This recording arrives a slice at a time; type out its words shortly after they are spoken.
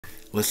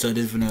What's up,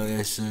 this Vanilla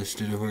Essence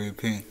to the Hurry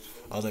Pink.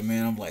 I was like,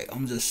 man,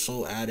 I'm just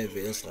so out of it.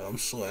 It's like, I'm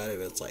so out of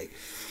it. It's like,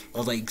 I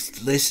was like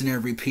listening to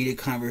repeated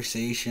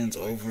conversations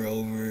over and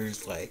over.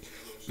 It's like,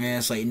 man,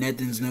 it's like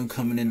nothing's new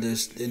coming in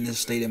this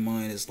state of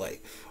mind. It's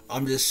like,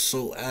 I'm just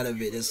so out of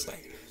it. It's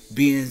like,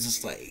 being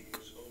just like,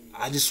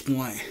 I just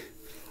want,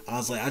 I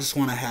was like, I just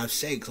want to have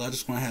sex. I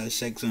just want to have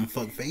sex and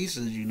fuck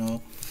faces, you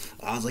know.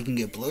 I was like, you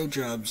can get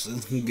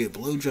blowjobs, you can get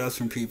blowjobs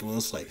from people.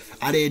 It's like,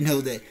 I didn't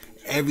know that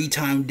every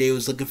time they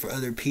was looking for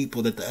other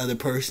people, that the other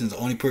person's the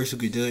only person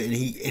who could do it, and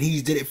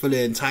he did it for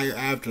the entire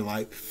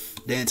afterlife.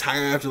 The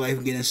entire afterlife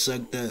of getting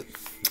sucked up.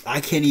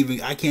 I can't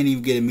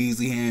even get a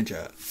measly hand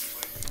job.